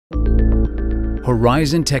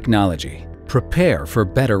Horizon technology. Prepare for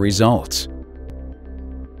better results.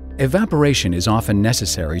 Evaporation is often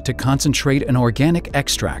necessary to concentrate an organic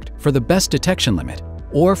extract for the best detection limit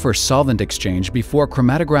or for solvent exchange before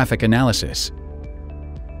chromatographic analysis.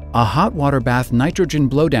 A hot water bath nitrogen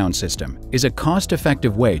blowdown system is a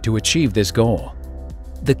cost-effective way to achieve this goal.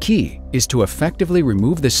 The key is to effectively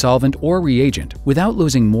remove the solvent or reagent without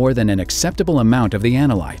losing more than an acceptable amount of the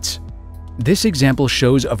analytes. This example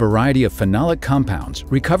shows a variety of phenolic compounds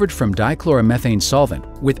recovered from dichloromethane solvent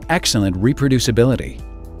with excellent reproducibility.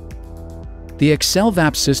 The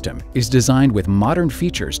XcelVap system is designed with modern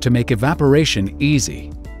features to make evaporation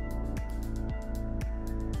easy.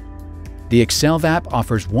 The XcelVap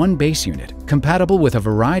offers one base unit compatible with a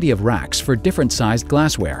variety of racks for different sized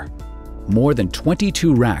glassware. More than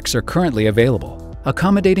 22 racks are currently available,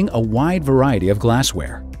 accommodating a wide variety of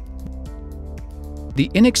glassware. The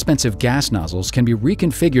inexpensive gas nozzles can be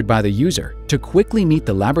reconfigured by the user to quickly meet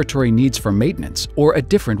the laboratory needs for maintenance or a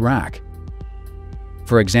different rack.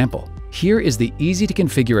 For example, here is the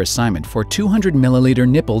easy-to-configure assignment for 200 milliliter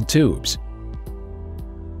nippled tubes.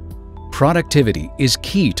 Productivity is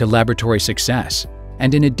key to laboratory success,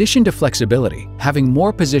 and in addition to flexibility, having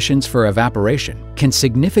more positions for evaporation can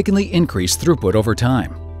significantly increase throughput over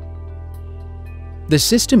time. The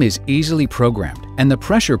system is easily programmed, and the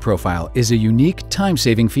pressure profile is a unique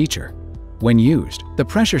time-saving feature. When used, the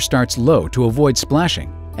pressure starts low to avoid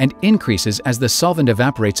splashing and increases as the solvent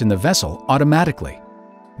evaporates in the vessel automatically.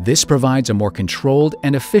 This provides a more controlled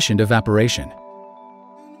and efficient evaporation.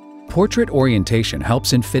 Portrait orientation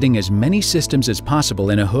helps in fitting as many systems as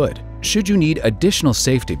possible in a hood, should you need additional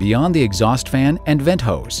safety beyond the exhaust fan and vent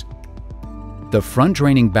hose. The front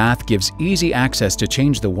draining bath gives easy access to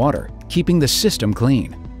change the water, keeping the system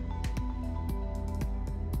clean.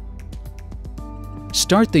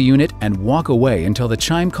 Start the unit and walk away until the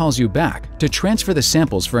chime calls you back to transfer the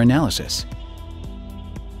samples for analysis.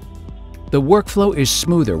 The workflow is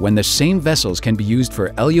smoother when the same vessels can be used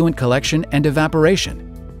for eluent collection and evaporation.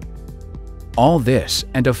 All this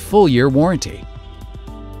and a full year warranty.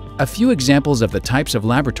 A few examples of the types of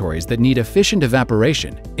laboratories that need efficient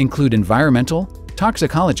evaporation include environmental,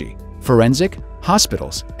 toxicology, forensic,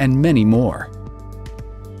 hospitals, and many more.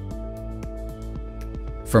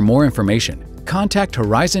 For more information, contact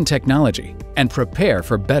Horizon Technology and prepare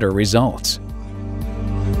for better results.